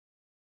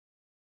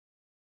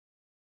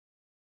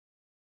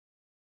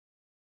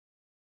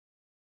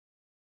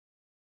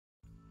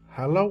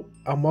Hello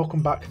and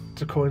welcome back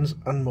to Coins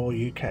and More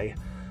UK.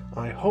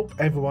 I hope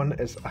everyone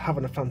is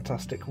having a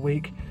fantastic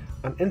week,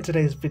 and in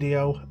today's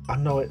video I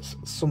know it's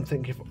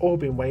something you've all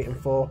been waiting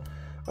for,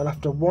 and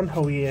after one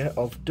whole year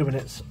of doing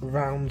its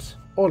rounds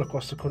all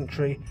across the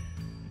country,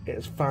 it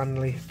is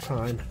finally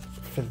time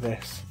for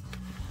this.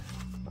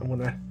 I'm going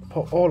to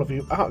put all of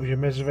you out of your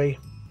misery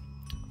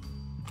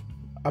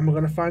and we're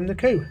going to find the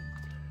coup.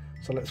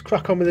 So let's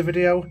crack on with the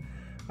video,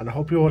 and I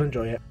hope you all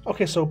enjoy it.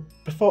 Okay, so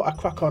before I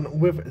crack on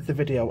with the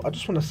video, I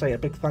just want to say a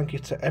big thank you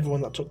to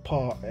everyone that took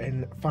part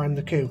in Find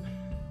the Kew.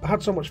 I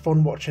had so much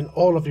fun watching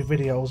all of your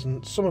videos,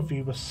 and some of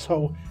you were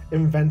so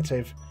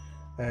inventive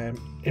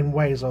in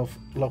ways of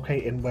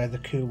locating where the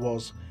coup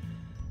was.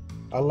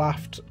 I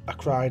laughed, I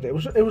cried, it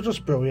was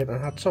just brilliant, and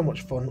I had so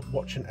much fun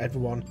watching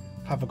everyone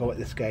have a go at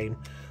this game.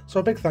 So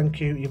a big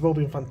thank you, you've all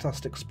been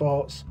fantastic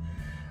sports,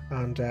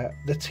 and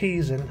the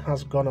teasing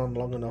has gone on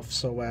long enough,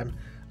 so I'm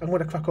going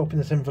to crack open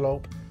this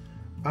envelope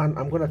and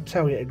I'm going to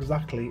tell you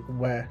exactly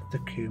where the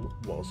coup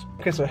was.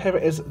 Okay, so here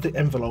it is, the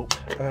envelope.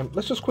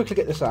 Let's just quickly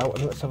get this out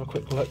and let's have a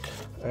quick look.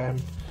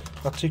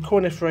 Our two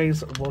corner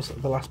phrase was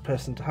the last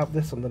person to have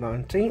this on the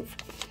 19th,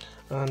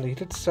 and he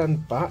did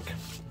send back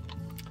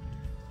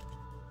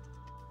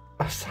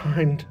a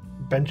signed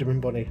Benjamin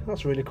Bunny.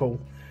 That's really cool.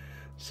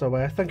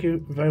 So thank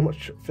you very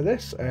much for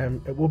this.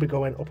 It will be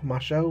going up on my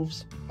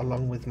shelves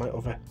along with my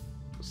other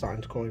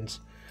signed coins.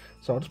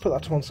 So I'll just put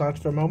that to one side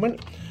for a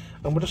moment,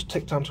 and we'll just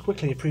take time to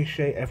quickly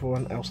appreciate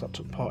everyone else that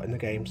took part in the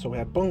game. So we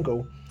had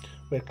Bungle,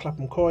 we had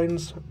Clapham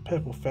Coins,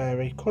 Purple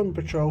Fairy, Coin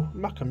Patrol,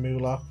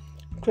 Makamula,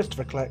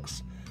 Christopher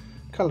Klex,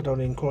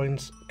 Caledonian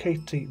Coins,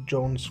 Katie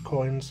Jones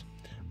Coins,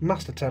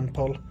 Master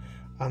Temple,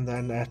 and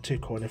then two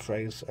corner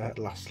phrase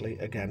lastly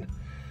again.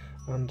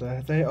 And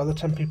they are the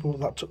 10 people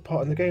that took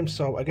part in the game.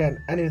 So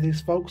again, any of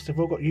these folks, they've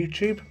all got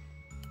YouTube.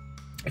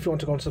 If you want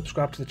to go and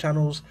subscribe to the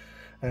channels,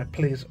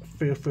 please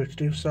feel free to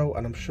do so,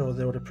 and I'm sure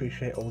they would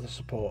appreciate all the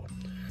support.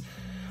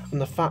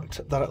 And the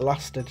fact that it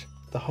lasted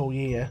the whole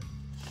year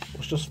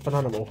was just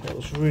phenomenal. It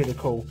was really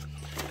cool.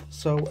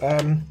 So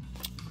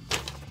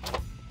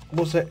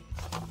was it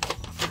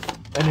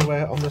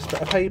anywhere on this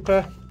bit of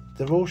paper,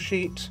 the rule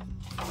sheet?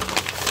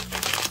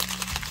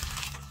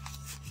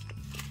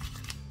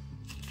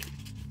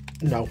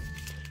 No,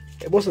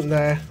 it wasn't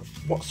there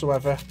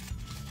whatsoever.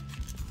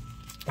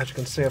 As you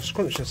can see, I've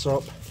scrunched this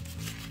up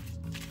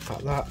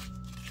like that.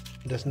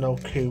 There's no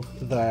coup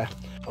there.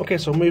 Okay,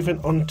 so moving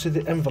on to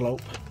the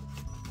envelope.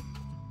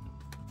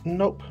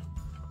 Nope,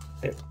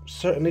 it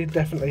certainly,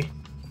 definitely,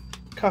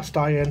 cast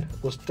iron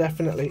was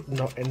definitely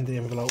not in the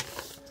envelope.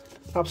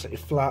 Absolutely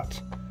flat,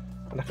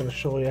 and I can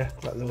assure you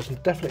that there was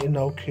definitely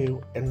no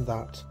coup in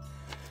that.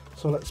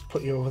 So let's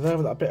put you over there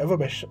with that bit of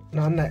rubbish.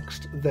 Now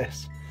next,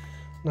 this.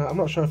 Now I'm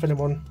not sure if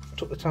anyone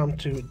took the time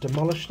to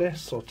demolish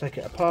this or take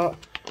it apart.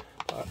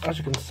 As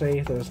you can see,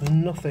 there's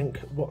nothing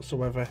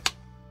whatsoever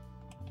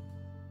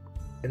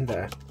in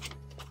there.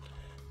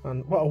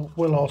 And what I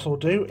will also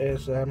do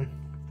is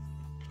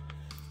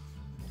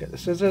get the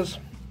scissors.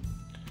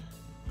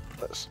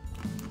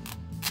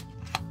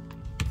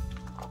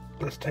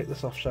 Let's take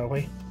this off, shall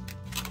we?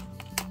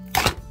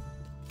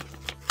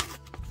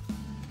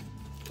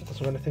 Is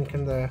there anything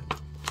in there?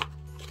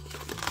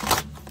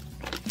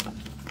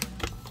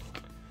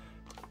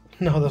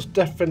 No, there's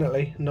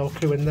definitely no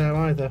coup in there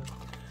either.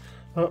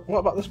 What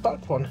about this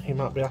back one, you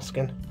might be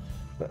asking?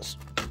 Let's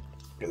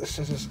get the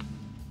scissors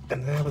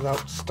in there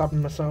without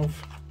stabbing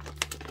myself.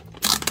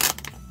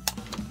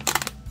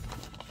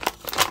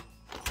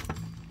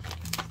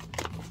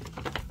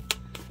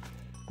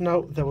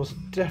 No, there was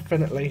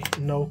definitely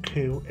no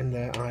coup in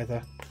there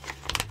either.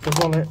 The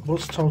wallet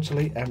was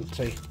totally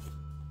empty.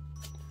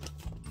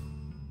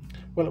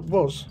 Well, it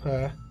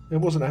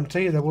wasn't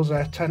empty. There was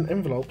 10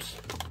 envelopes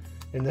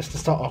in this to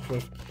start off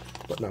with,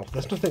 but no,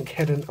 there's nothing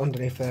hidden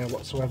underneath there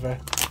whatsoever,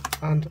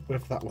 and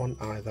with that one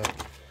either.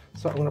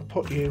 So I'm going to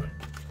put you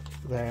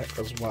there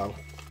as well.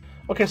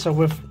 Okay, so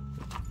with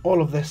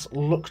all of this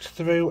looked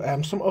through,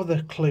 some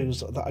other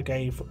clues that I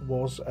gave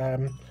was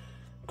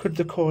could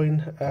the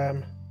coin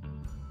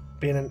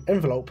be in an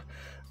envelope?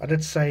 I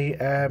did say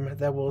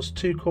there was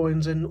 2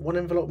 coins in one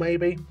envelope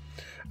maybe,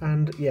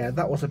 and yeah,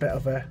 that was a bit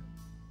of a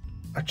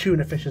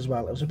tuna fish as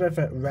well. It was a bit of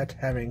a red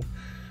herring.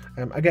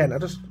 Again, I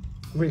just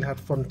really had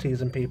fun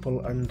teasing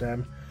people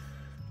and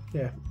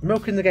yeah,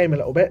 milking the game a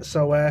little bit.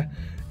 So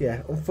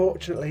yeah,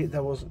 unfortunately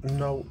there was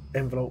no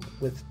envelope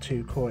with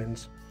 2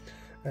 coins.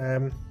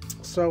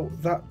 So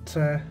that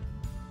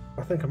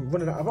I think I'm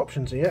running out of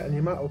options here, and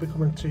you might all be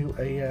coming to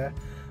a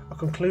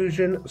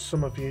conclusion.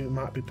 Some of you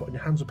might be putting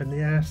your hands up in the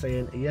air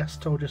saying, yes,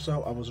 told you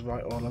so, I was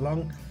right all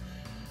along.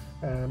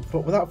 But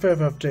without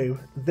further ado,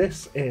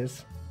 this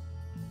is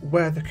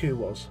where the coup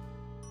was.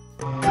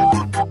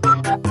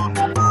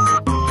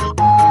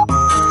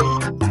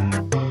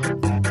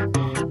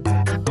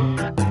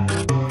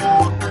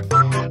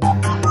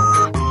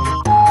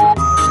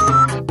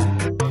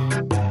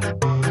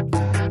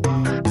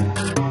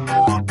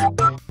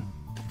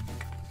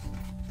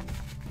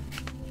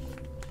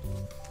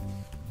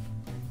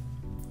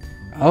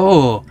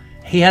 Oh,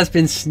 He has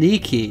been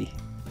sneaky.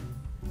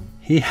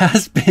 He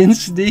has been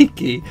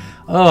sneaky.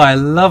 Oh, I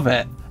love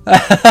it.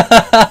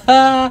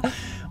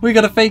 We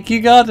got a fake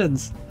Kew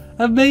Gardens.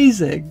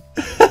 Amazing.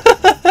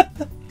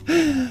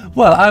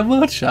 Well, I'm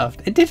well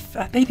chuffed. It did.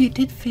 Maybe it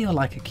did feel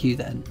like a Kew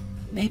then.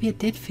 Maybe it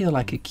did feel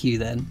like a Kew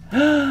then.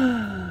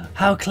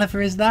 How clever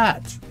is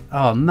that?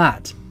 Oh,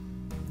 Matt,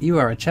 you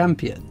are a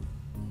champion.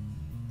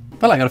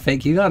 Well, I got a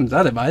fake Kew Gardens.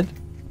 I don't mind.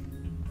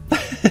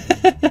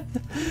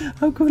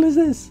 How cool is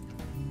this?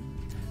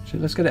 So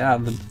let's get it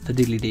out of the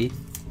diddly dee.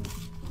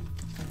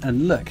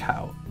 And look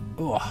how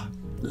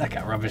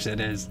rubbish it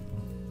is.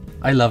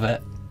 I love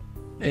it.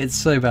 It's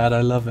so bad,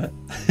 I love it.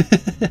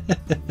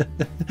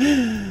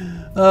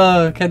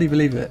 Oh, can you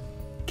believe it?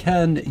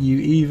 Can you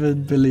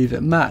even believe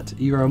it? Matt,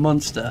 you're a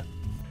monster.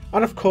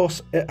 And of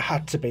course, it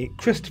had to be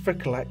Christopher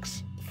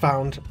Collects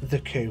Found the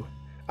Kew,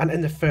 and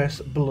in the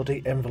first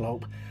bloody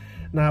envelope.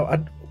 Now,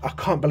 I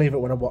can't believe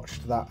it when I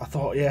watched that. I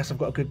thought, yes, I've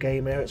got a good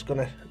game here, it's going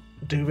to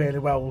do really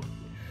well,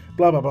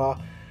 blah, blah,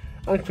 blah.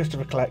 And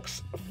Christopher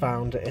Collects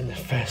found it in the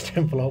first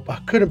envelope. I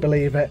couldn't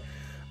believe it,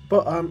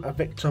 but I'm a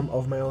victim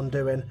of my own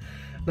doing.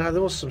 Now,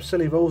 there was some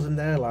silly rules in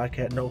there, like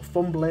no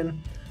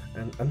fumbling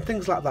and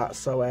things like that,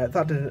 so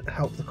that didn't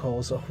help the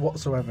cause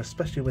whatsoever,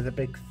 especially with a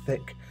big,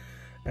 thick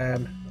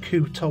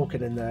Kew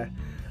token in there.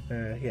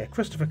 Yeah,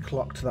 Christopher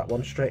clocked that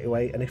one straight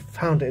away, and he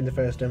found it in the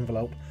first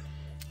envelope.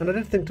 And I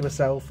did think to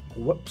myself,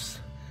 whoops,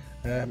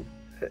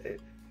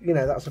 you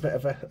know, that's a bit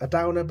of a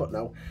downer, but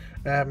no.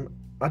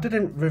 I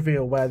didn't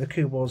reveal where the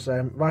Kew was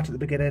right at the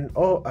beginning,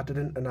 or I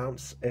didn't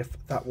announce if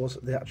that was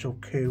the actual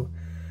Kew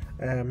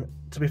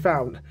to be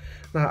found.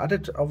 Now, I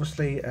did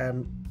obviously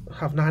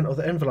have 9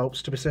 other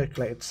envelopes to be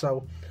circulated,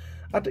 so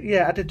I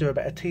did do a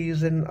bit of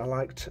teasing. I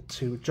liked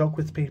to joke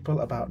with people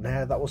about,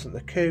 nah, that wasn't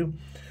the Kew,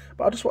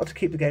 but I just wanted to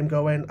keep the game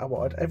going. I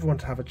wanted everyone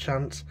to have a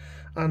chance,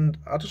 and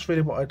I just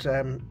really wanted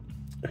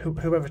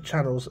whoever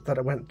channels that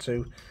I went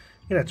to,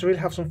 you know, to really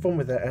have some fun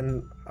with it,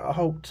 and I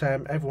hoped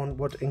everyone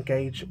would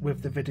engage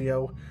with the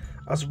video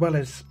as well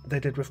as they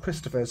did with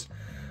Christopher's.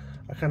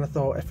 I kind of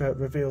thought if I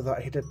reveal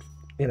that he did,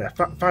 you know,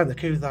 find the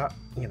Kew, that,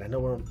 you know,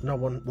 no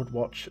one would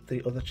watch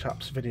the other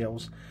chap's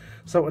videos.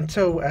 So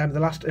until the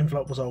last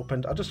envelope was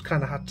opened, I just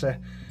kind of had to,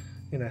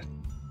 you know,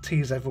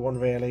 tease everyone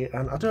really,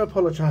 and I do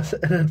apologise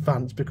in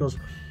advance because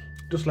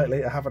just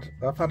lately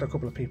I've had a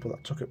couple of people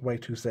that took it way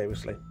too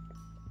seriously,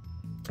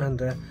 and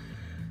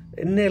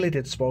it nearly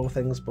did spoil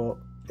things, but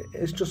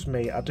it's just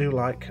me. I do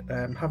like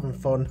having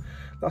fun.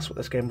 That's what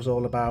this game was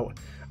all about,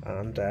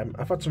 and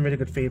I've had some really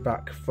good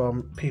feedback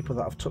from people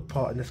that have took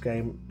part in this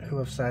game who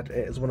have said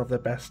it is one of the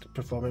best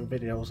performing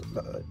videos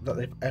that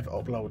they've ever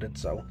uploaded.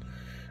 So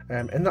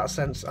in that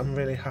sense, I'm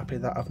really happy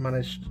that I've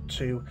managed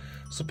to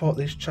support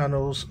these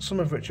channels, some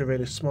of which are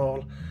really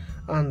small,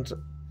 and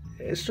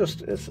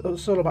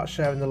it's all about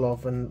sharing the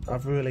love, and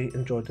I've really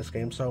enjoyed this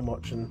game so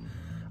much, and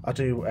I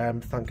do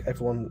thank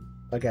everyone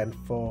again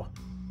for,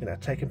 you know,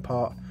 taking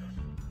part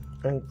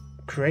and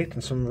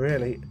creating some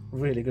really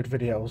good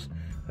videos,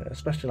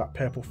 especially like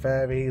Purple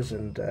Fairies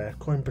and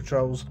Coin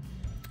Patrols.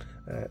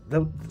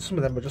 Some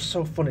of them were just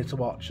so funny to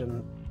watch,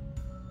 and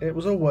it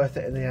was all worth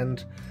it in the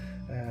end.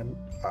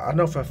 I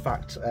know for a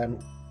fact,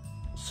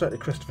 certainly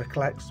Christopher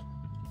Collects,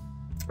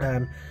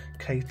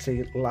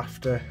 Katie,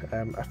 Laughter,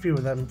 a few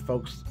of them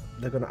folks,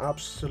 they're going to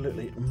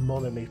absolutely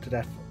mother me to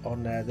death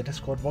on the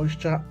Discord voice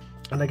chat.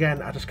 And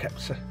again, I just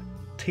kept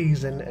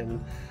teasing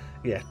and,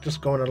 yeah,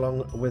 just going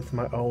along with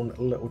my own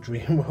little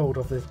dream world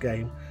of this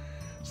game.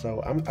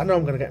 So I know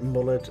I'm going to get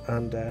mullered,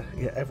 and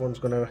yeah, everyone's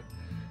going to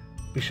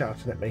be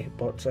shouting at me,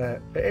 but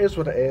it is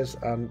what it is,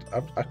 and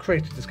I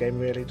created this game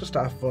really just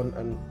to have fun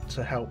and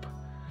to help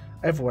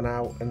everyone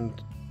out and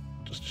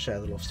just to share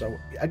the love. So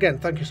again,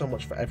 thank you so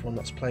much for everyone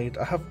that's played.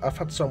 I've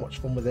had so much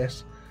fun with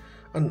this,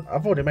 and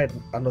I've already made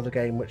another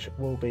game which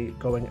will be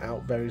going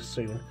out very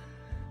soon.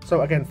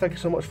 So again, thank you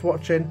so much for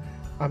watching.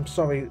 I'm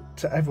sorry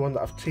to everyone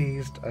that I've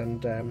teased,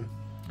 and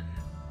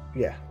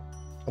yeah,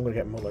 I'm going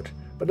to get mullered.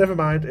 But never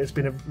mind, it's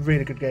been a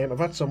really good game. I've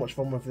had so much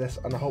fun with this,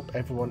 and I hope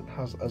everyone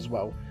has as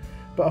well.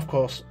 But of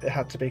course, it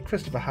had to be.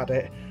 Christopher had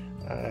it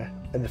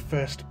in the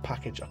first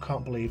package. I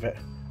can't believe it.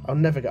 I'll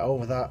never get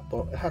over that,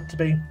 but it had to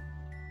be.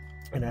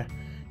 You know,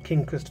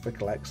 King Christopher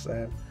Collects.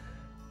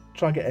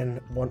 Try getting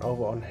one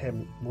over on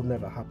him will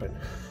never happen.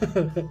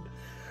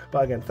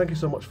 But again, thank you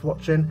so much for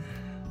watching.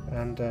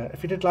 And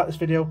if you did like this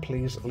video,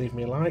 please leave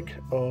me a like.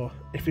 Or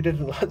if you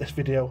didn't like this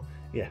video,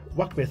 yeah,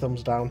 whack me a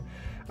thumbs down.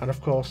 And of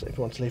course, if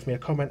you want to leave me a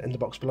comment in the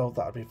box below,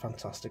 that would be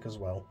fantastic as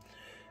well.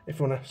 If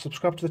you want to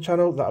subscribe to the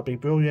channel, that would be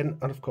brilliant.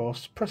 And of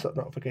course, press that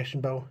notification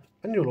bell,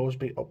 and you'll always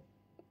be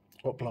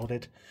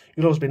uploaded.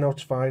 You'll always be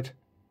notified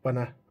when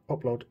I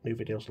upload new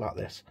videos like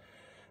this.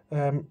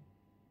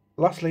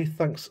 Lastly,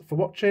 thanks for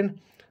watching.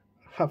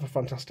 Have a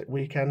fantastic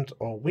weekend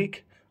or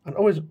week. And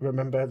always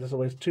remember, there's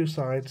always two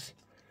sides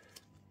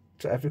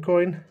to every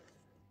coin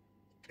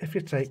if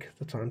you take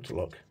the time to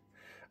look.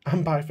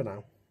 And bye for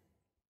now.